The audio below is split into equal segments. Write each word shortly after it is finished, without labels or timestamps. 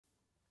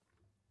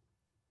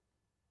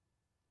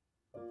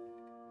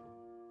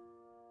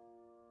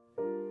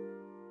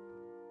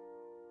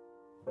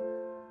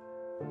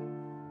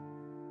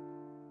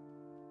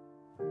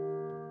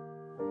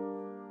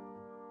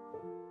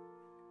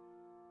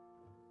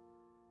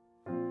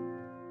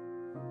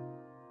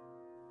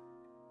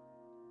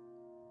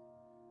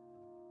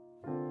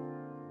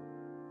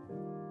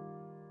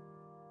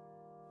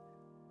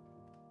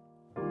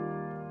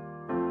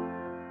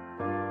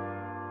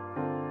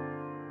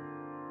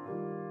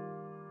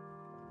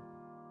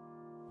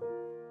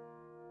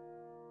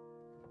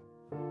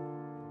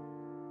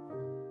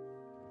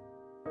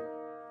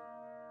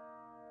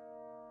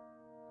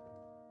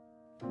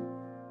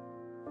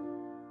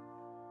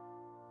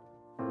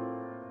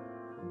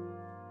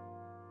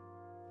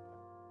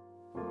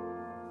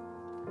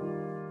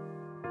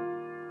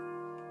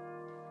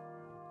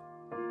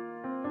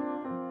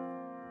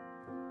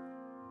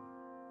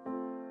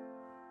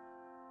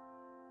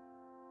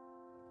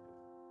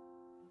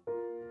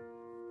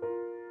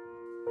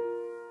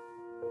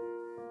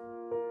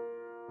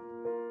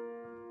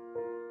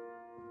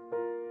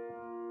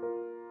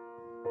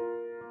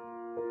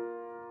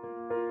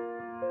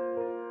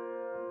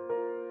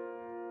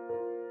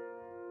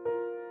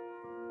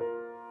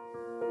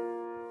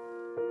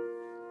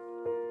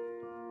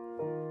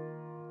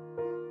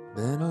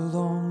Been a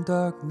long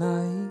dark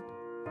night.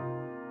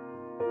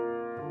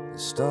 It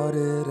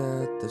started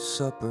at the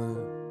supper.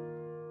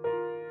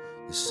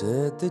 You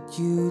said that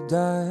you'd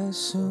die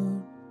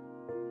soon.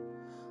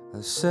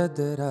 I said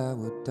that I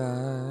would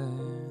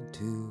die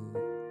too.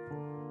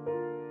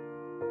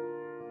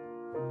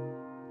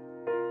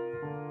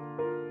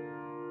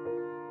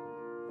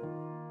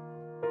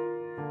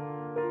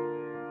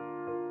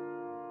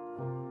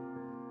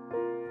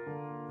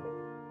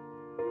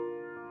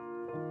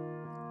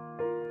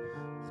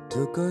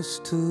 Took us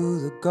to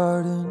the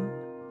garden.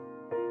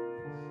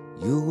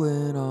 You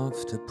went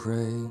off to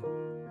pray.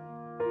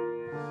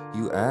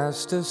 You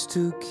asked us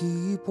to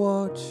keep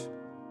watch,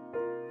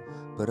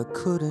 but I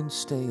couldn't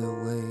stay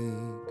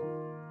awake.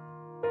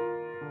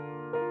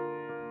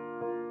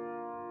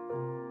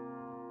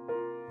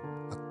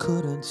 I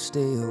couldn't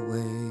stay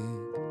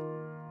awake.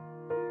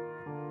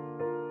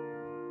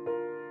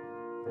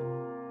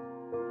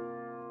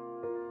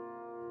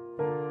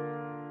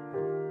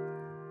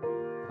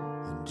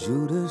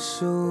 Judas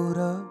showed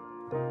up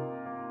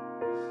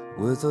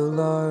with a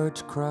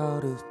large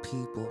crowd of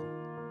people.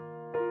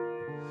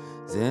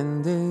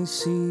 Then they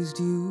seized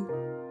you.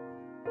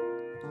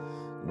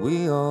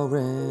 We all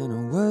ran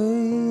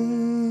away.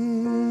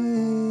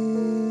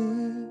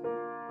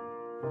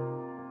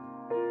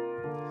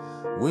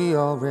 We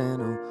all ran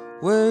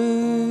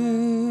away.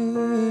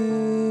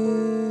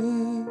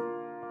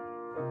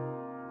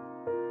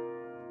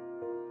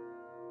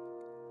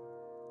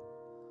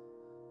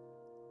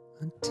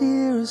 The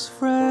dearest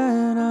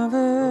friend I've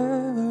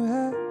ever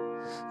had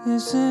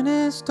is in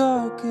his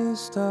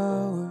darkest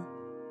hour.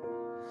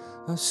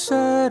 I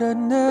said I'd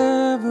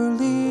never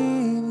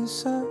leave his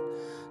side.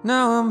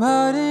 Now I'm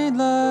hiding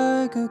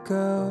like a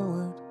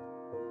coward.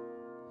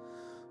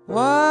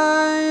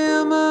 Why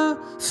am I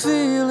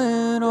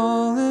feeling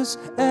all this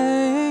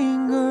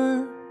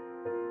anger?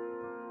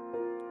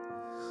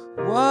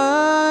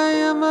 Why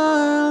am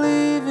I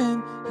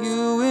leaving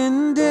you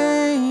in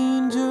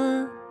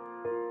danger?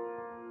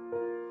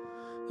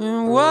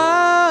 And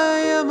why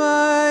am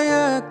I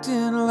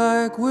acting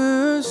like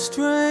we're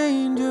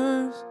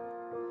strangers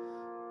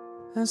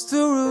as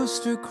the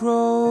rooster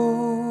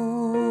crows?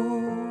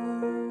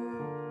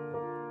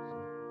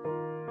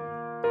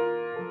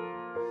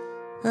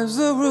 As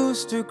the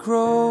rooster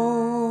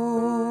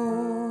crows.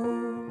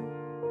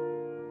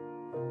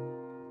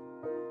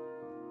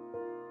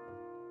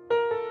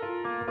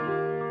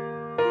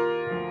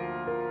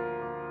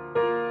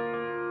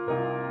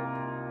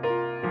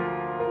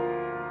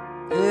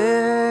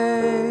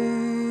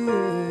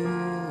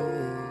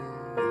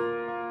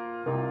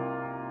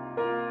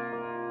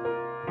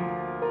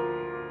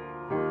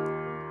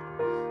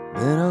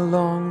 Been a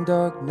long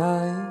dark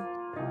night.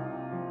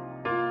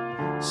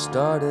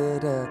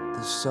 Started at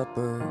the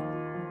supper.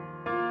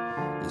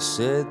 You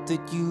said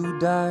that you'd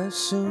die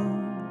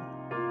soon.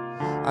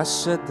 I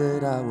said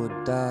that I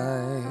would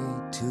die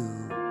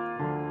too.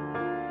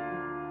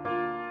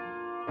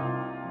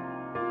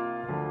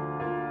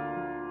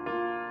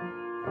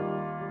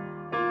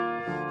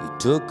 You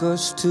took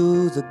us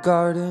to the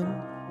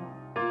garden.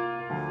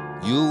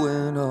 You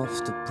went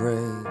off to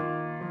pray.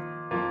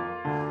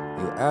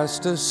 You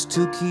asked us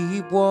to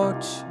keep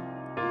watch,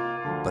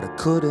 but I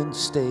couldn't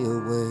stay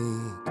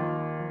awake.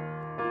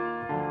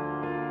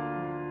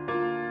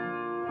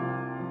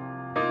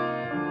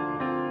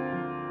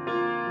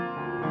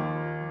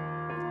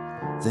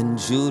 Then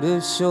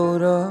Judas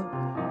showed up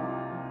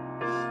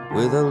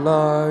with a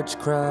large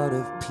crowd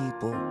of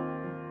people.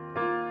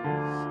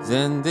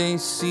 Then they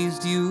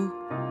seized you,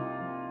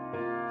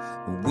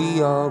 and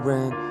we all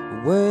ran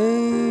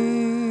away.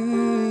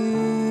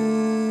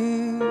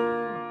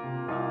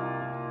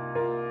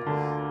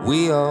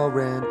 We all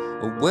ran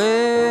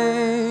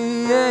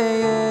away.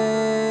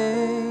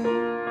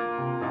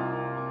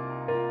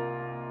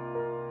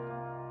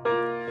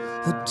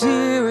 The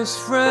dearest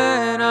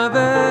friend I've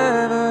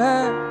ever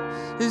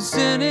had is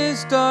in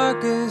his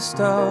darkest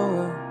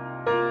hour.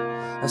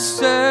 I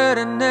said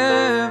I'd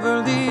never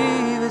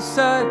leave his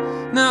side.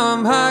 Now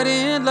I'm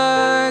hiding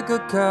like a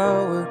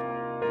coward.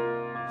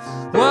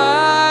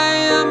 Why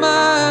am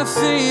I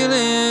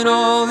feeling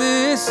all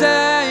this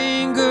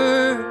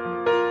anger?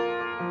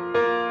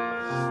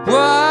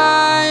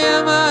 Why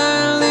am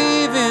I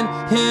leaving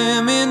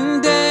him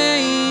in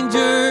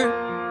danger?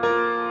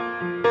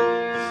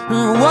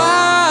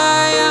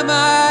 Why am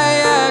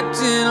I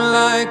acting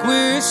like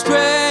we're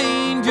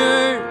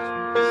strangers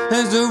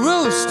as the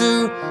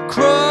rooster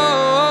crows?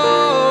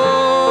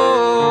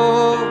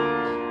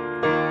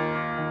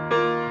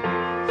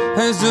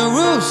 As the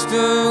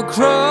rooster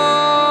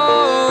crows.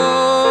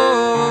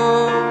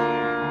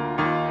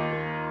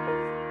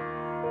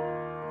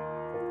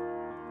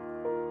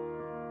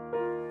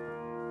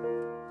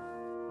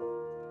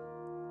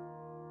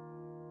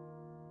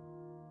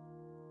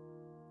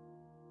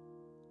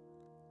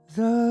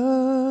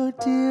 The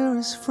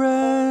dearest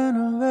friend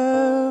I've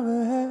ever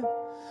had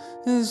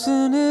is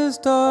in his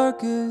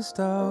darkest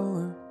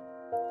hour.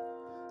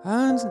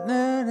 I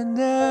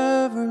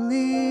never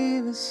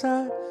leave his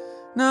side.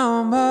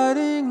 Now I'm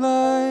hiding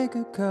like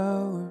like a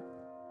coward.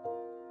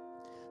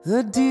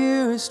 The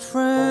dearest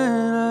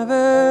friend I've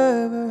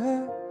ever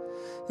had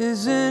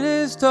is in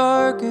his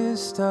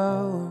darkest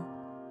hour.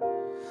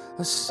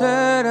 I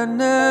said I'd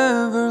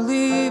never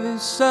leave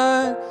his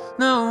side,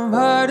 now I'm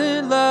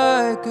hiding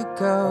like a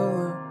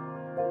coward.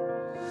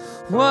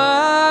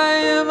 Why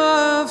am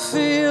I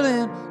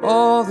feeling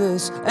all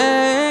this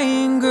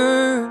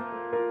anger?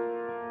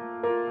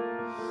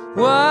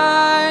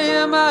 Why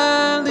am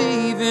I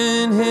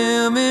leaving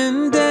him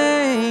in danger?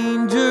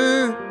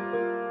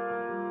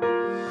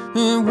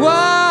 And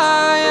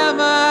why am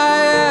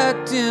I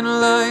acting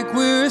like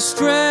we're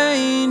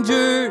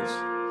strangers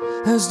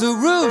as the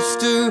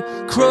rooster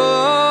crows?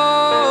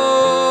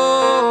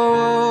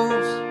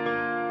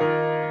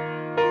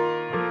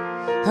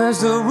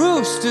 As the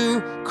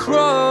rooster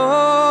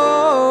crows.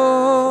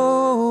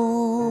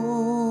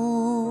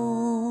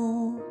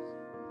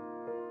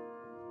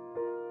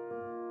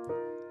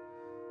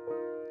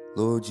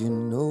 Lord, you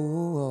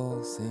know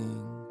all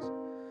things.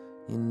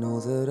 You know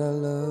that I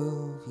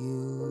love you.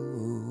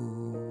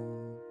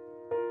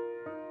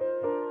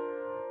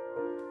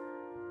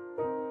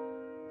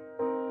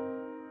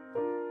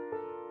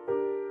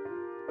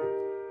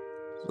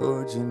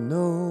 Lord, you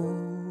know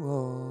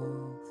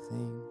all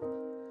things.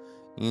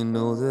 You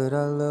know that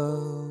I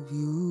love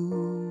you.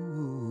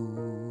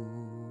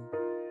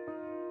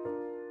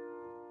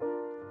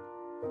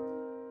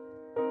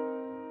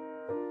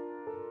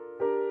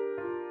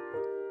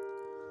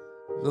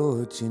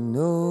 Lord, you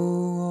know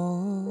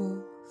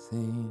all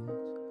things.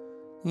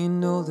 You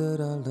know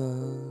that I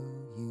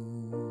love you.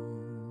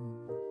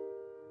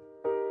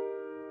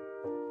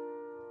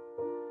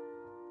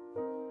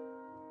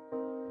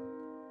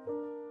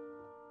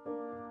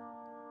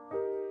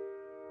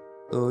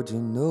 Lord, you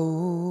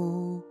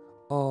know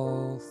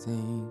all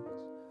things.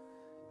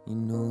 You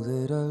know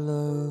that I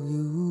love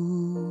you.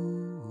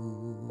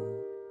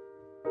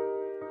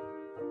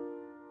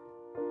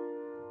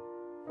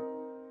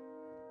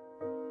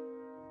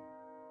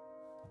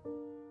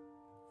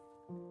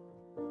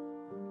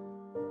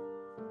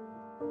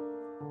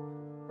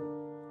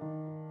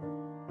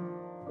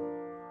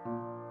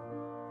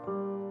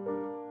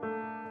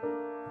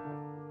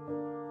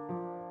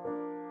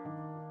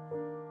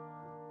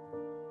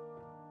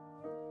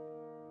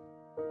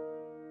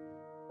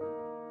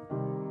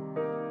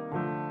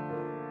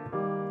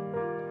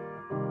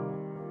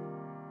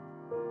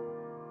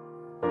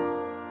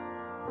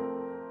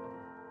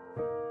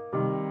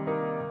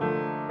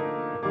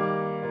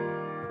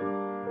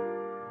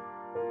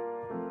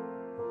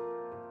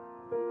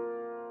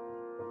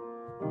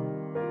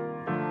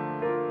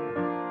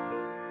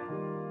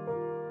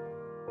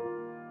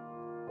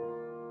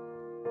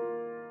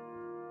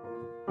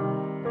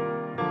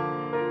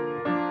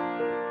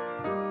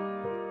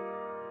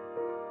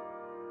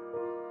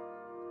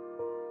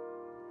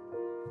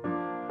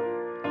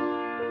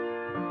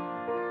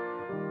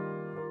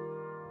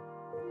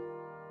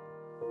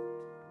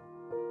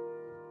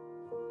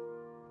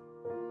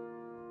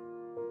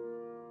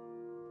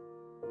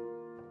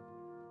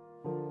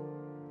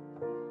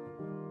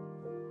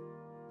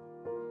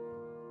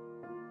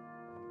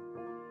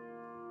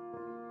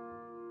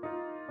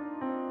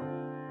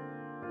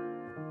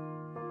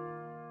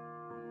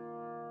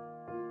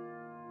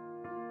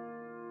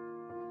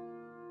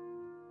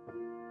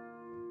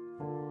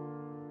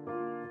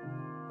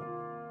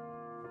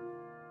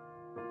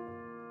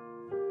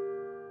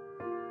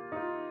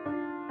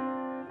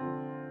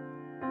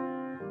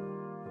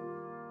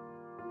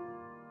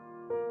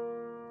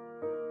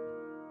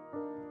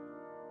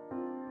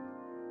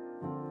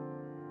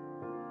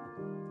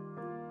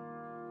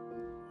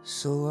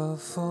 So I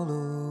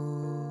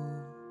follow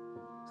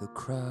the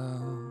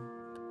crowd.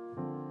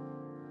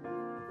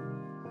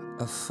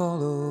 I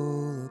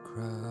follow the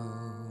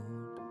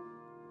crowd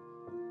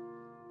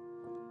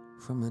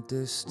from a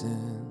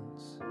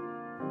distance.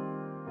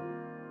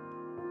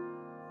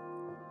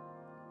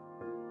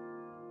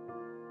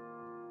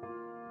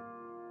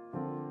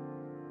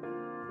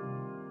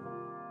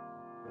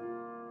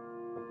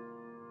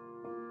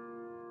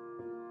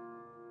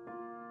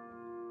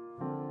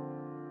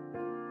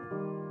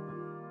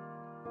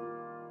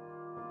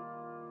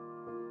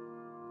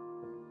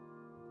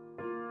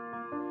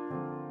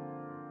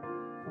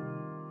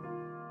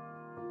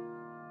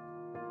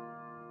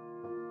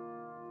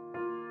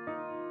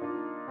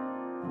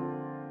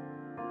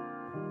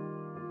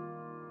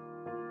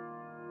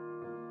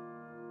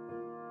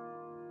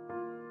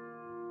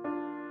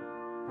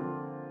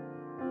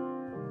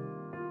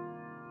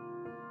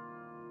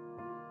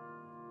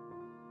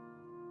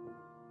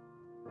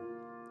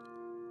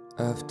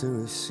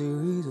 After a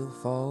series of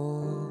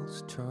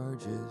false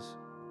charges,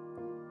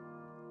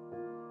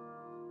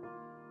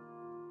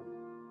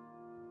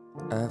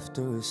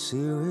 after a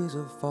series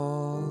of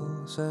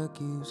false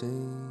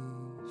accusations,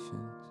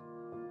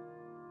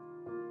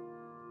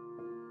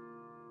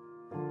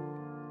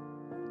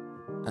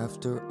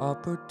 after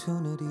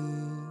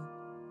opportunity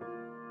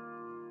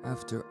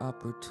after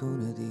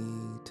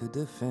opportunity to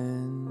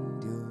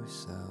defend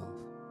yourself,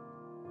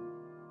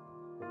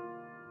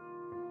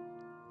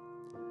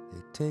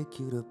 take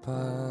you to pilot.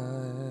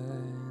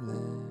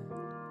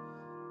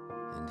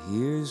 And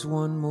here's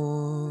one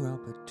more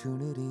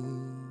opportunity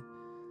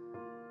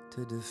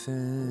to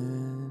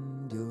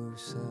defend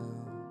yourself.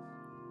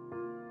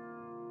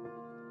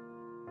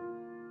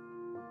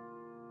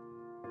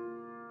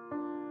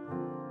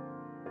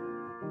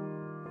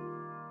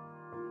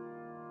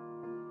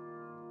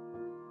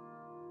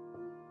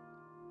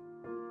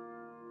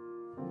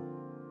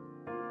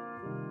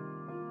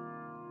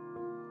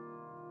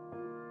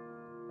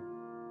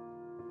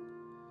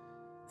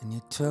 And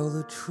you tell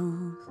the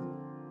truth,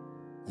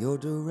 you're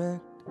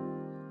direct.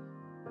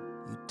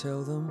 You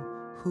tell them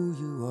who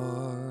you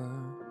are.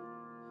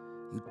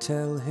 You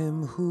tell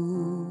him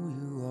who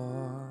you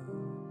are.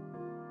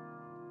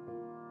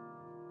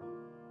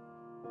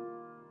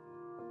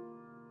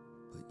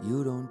 But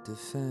you don't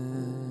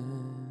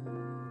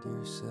defend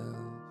yourself.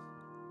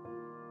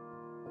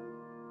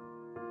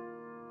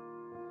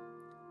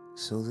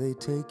 So they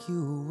take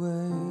you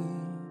away.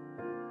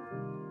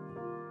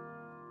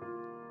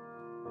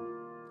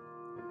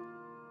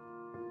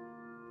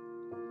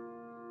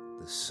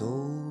 The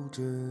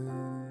soldiers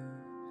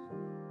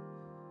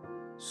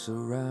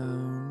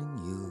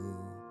surrounding you.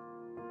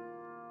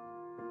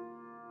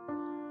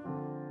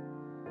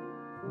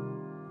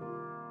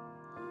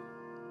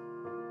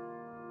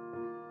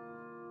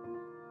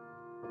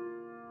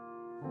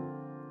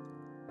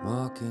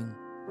 Mocking,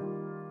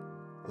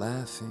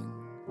 laughing,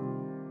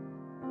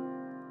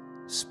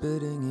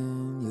 spitting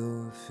in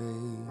your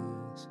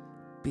face,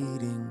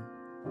 beating,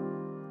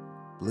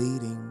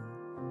 bleeding.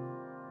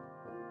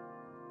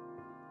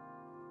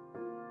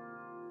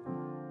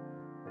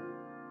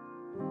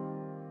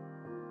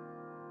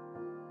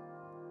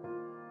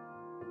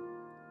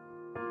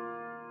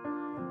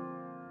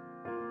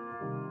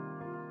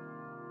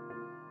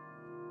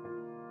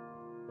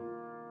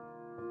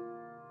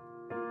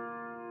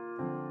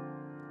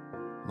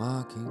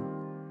 Mocking,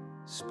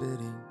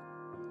 spitting,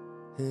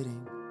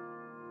 hitting,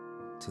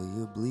 till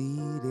you're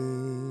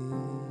bleeding.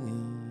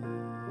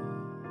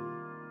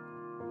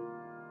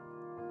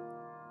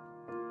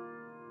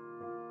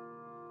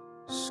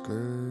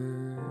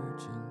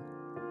 Scourging,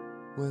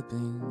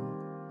 whipping,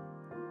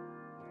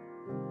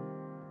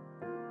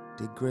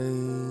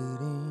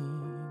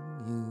 degrading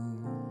you.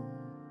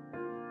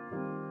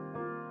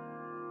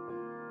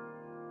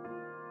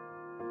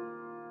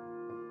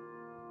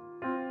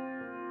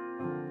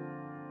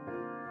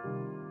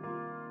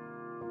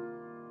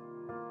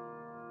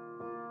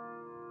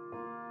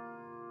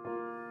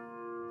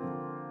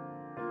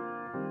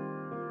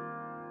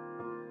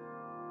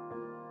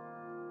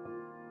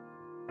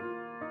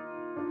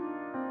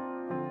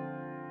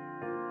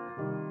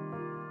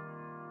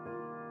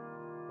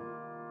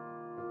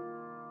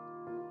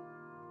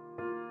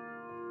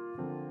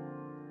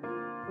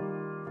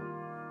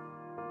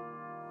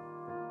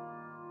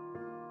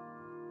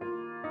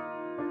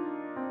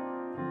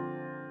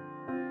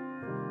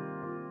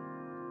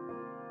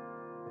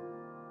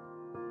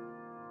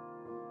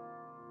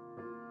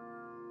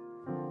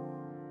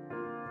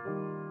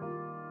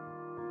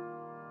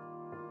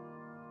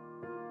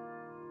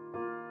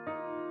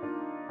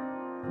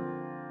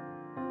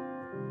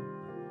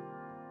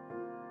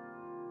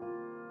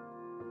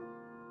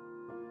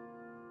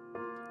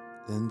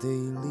 Then they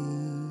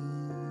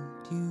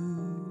lead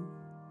you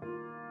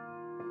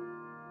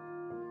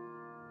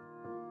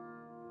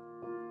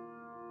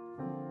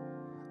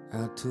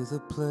out to the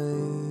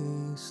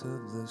place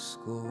of the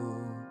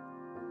skull.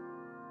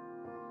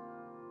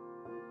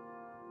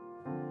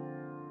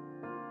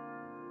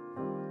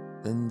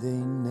 Then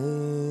they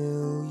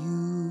nail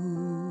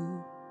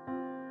you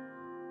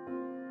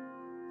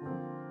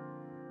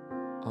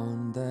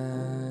on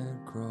that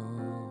cross.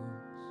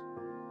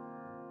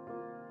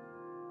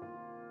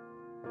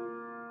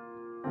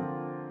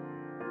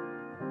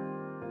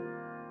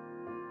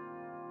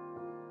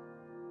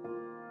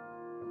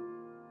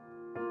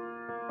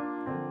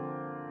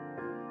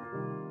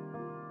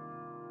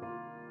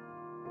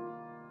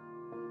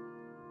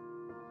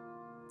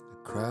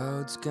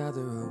 Crowds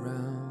gather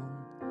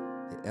around,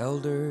 the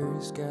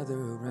elders gather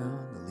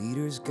around, the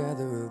leaders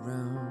gather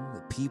around,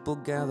 the people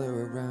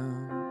gather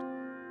around.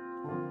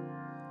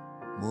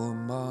 More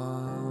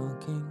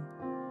mocking,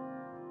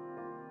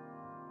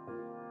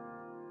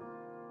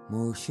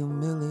 more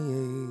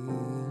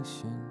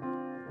humiliation.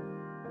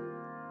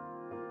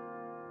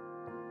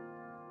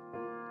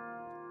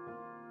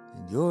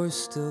 And you're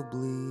still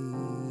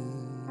bleeding.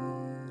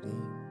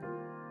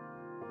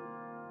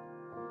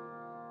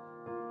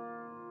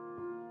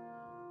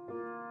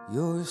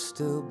 You're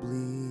still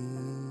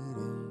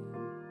bleeding.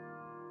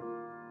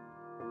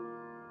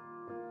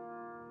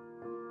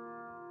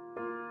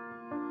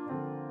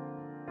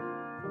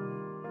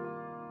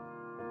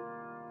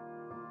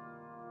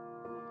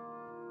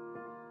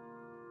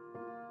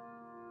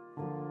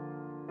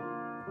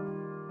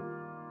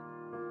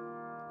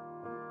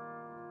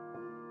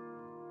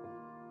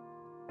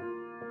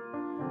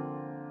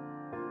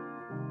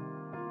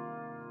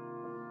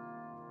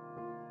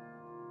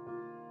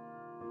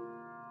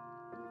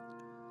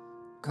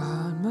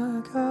 God,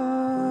 my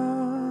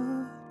God.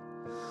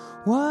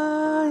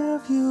 Why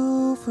have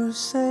you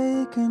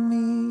forsaken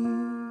me,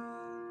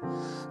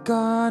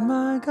 God,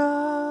 my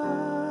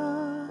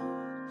God?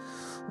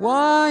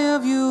 Why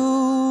have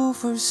you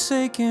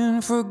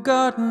forsaken,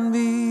 forgotten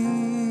me?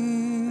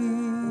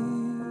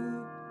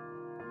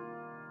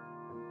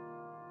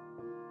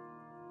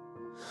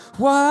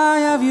 Why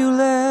have you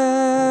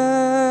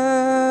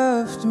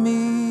left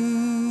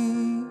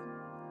me?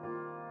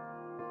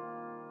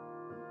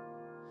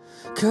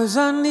 'Cause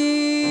I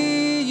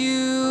need you.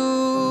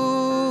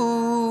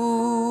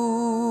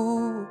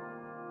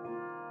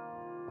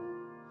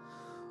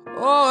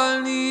 Oh, I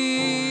need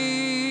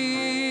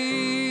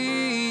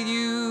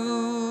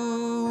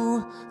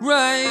you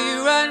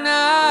right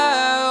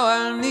now.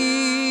 I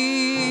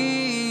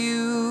need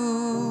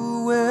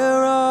you.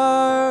 Where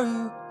are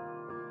you?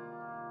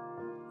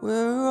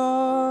 Where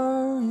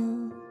are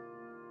you?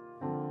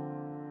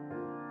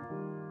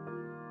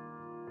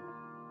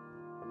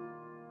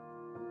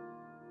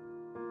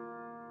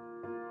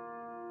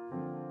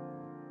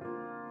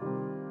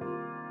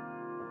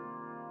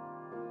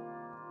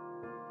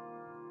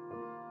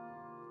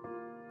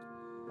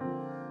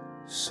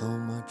 So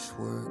much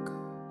work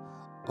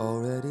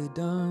already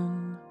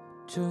done,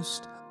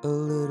 just a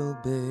little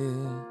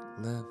bit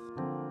left.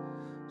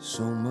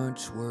 So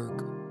much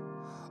work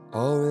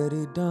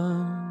already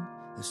done,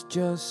 there's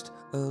just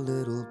a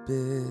little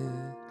bit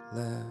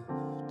left.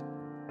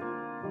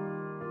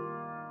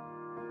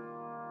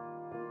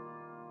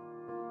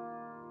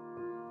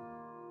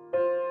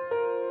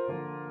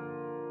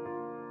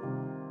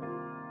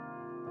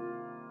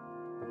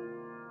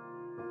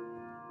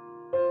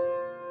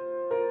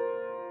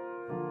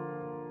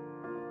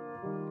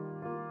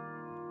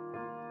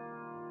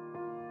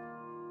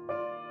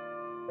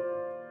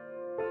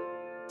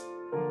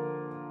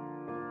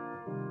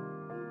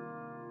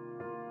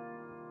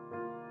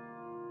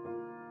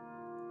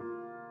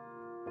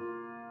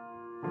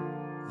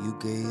 You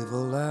gave a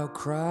loud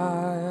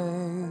cry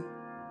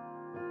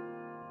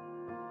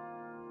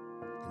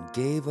and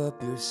gave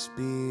up your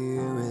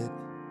spirit,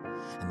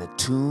 and the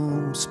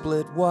tomb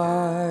split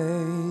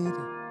wide.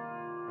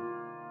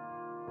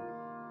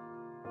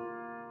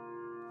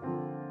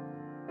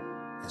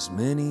 As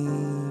many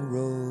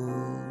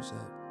rose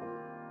up,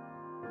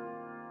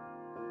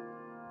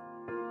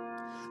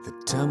 the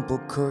temple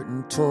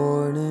curtain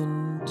torn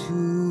in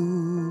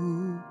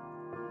two.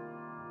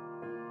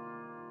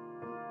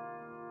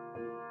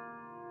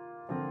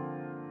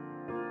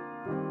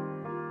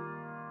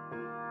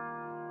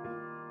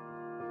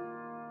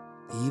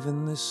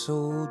 Even the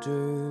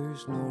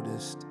soldiers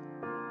noticed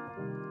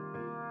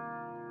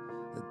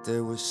that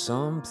there was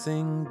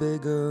something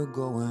bigger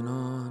going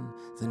on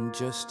than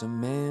just a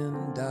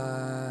man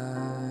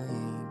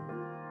dying,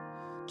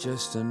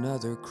 just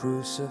another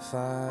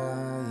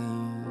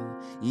crucifying.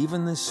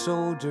 Even the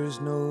soldiers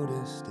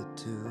noticed it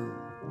too.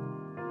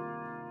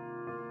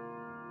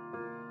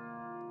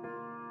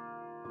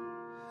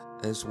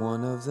 As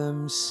one of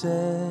them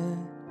said,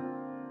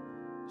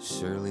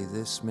 surely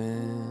this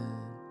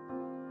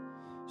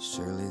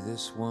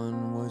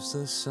one was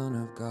the Son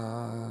of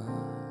God.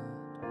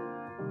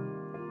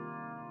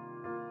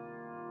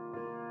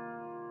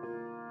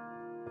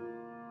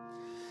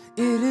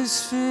 It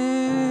is finished,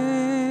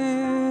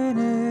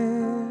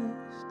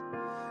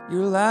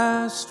 your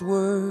last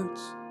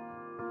words.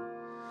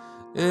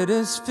 It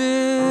is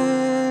finished.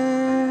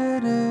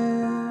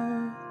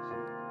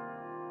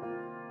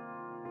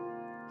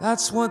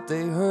 That's what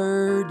they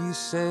heard you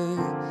say.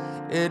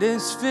 It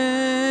is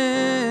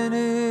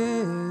finished.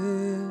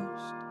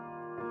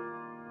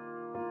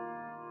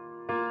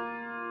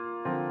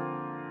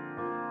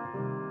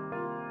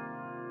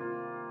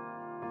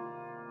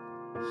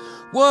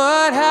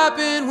 What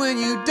happened when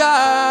you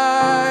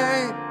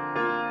died?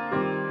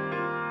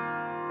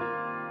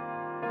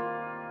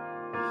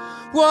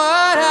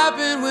 What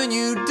happened when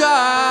you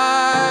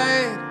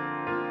died,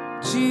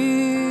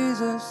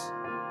 Jesus?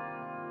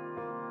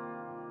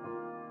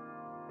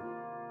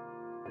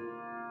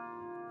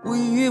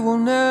 We will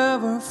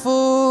never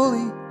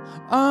fully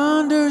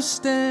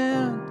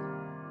understand.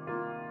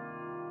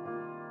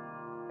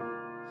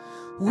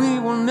 We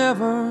will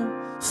never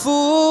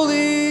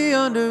fully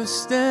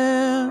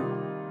understand.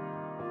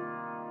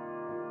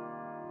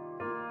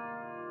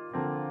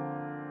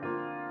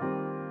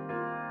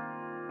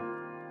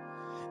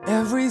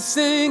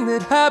 Everything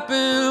that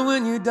happened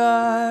when you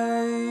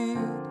died.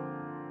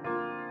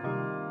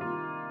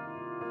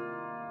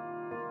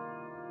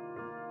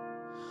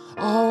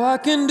 All I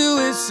can do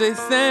is say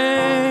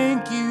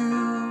thank you.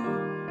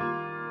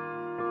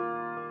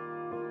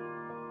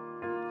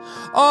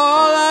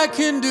 All I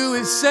can do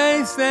is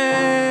say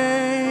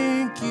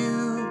thank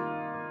you.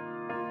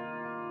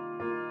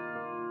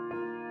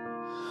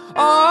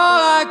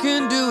 All I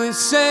can do is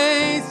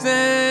say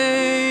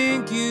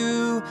thank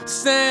you,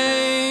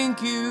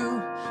 thank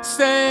you,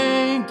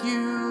 thank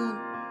you.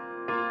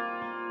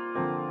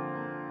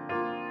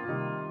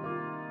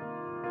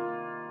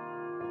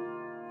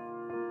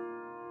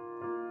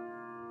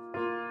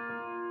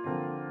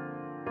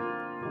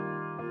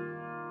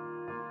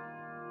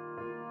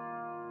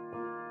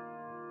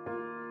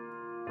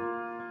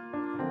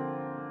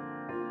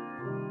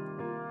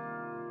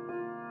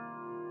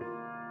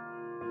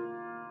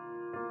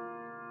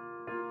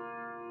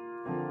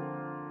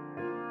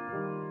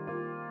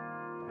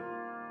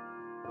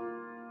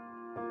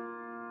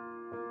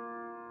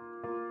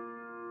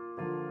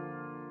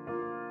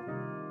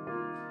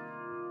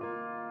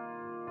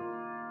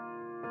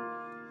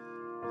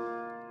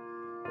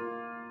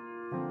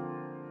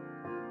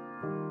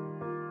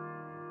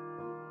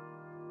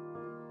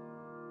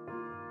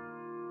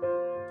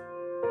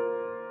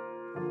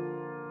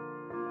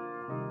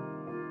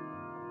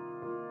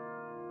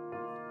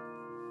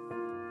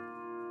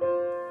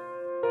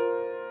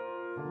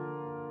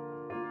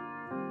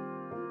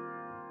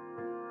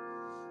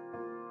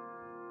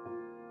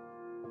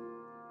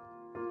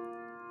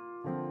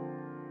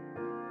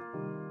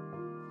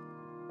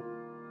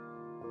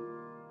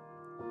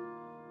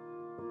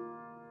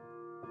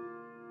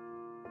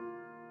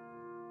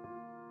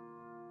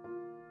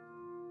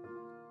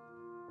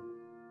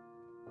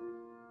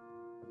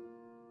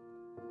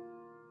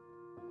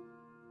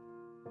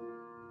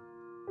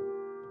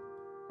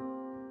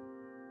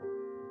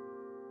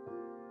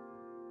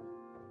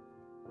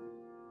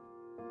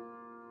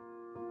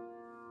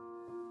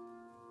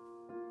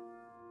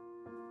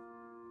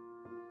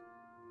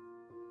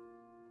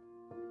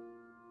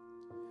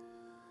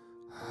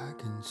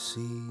 can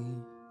see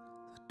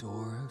the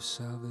door of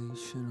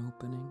salvation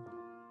opening.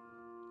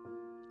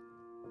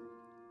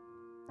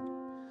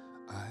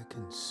 I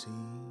can see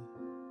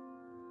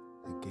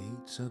the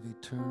gates of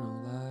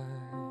eternal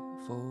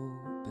life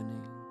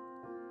opening.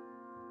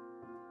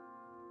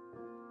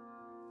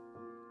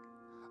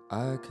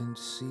 I can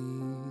see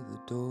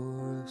the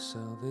door of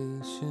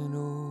salvation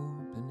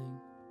opening.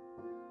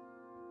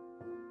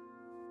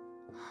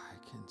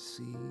 I can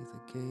see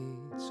the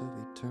gates of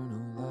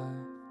eternal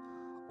life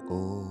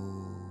opening.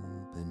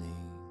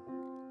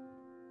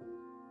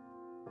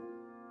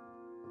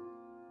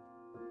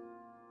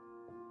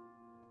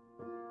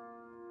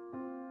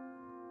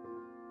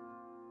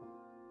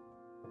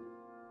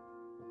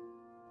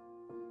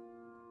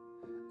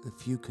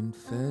 If you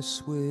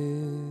confess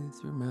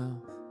with your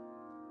mouth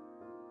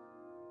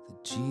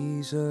that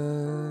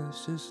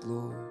Jesus is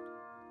Lord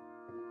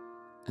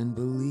and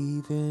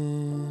believe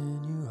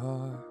in your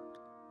heart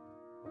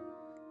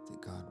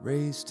that God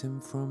raised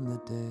him from the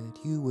dead,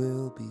 you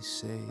will be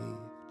saved.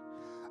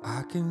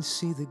 I can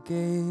see the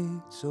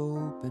gates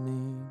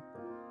opening.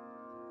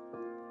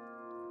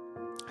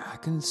 I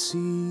can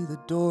see the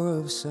door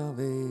of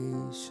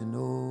salvation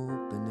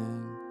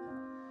opening.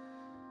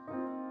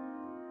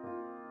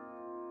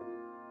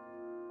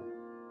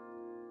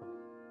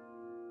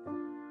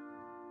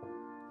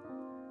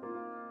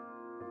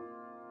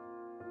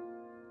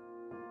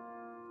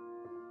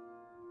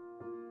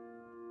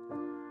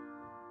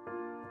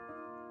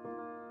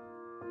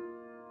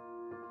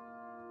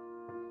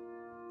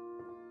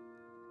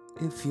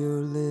 If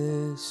you're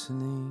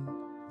listening,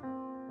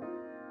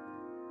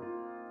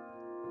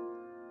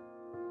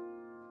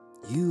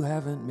 you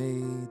haven't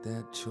made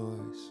that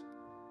choice.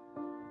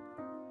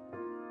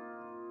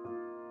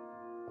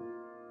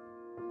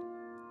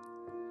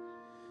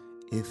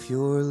 If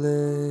you're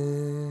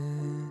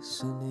listening,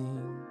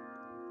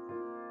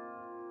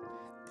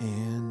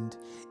 and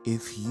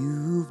if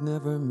you've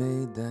never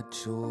made that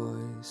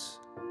choice,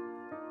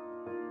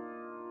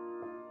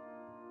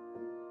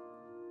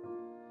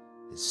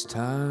 it's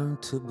time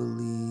to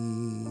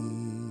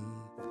believe.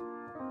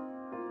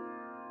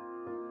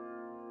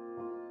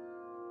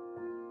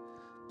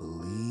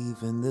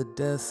 Believe in the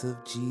death of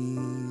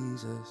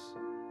Jesus.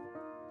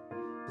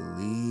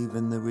 Believe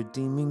in the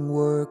redeeming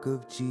work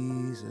of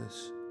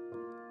Jesus.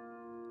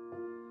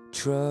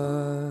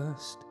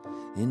 Trust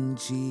in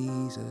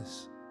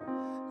Jesus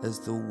as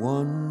the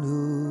one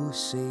who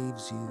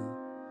saves you.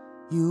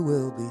 You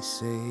will be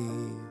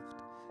saved.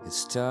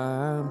 It's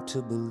time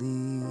to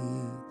believe.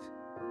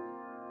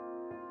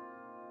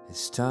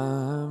 It's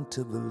time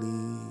to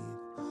believe.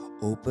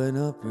 Open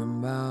up your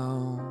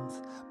mouth,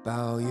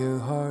 bow your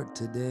heart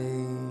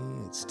today.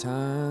 It's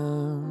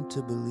time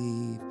to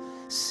believe.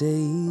 Say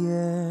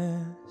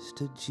yes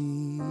to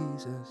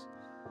Jesus.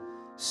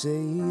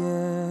 Say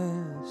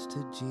yes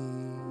to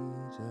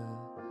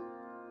Jesus.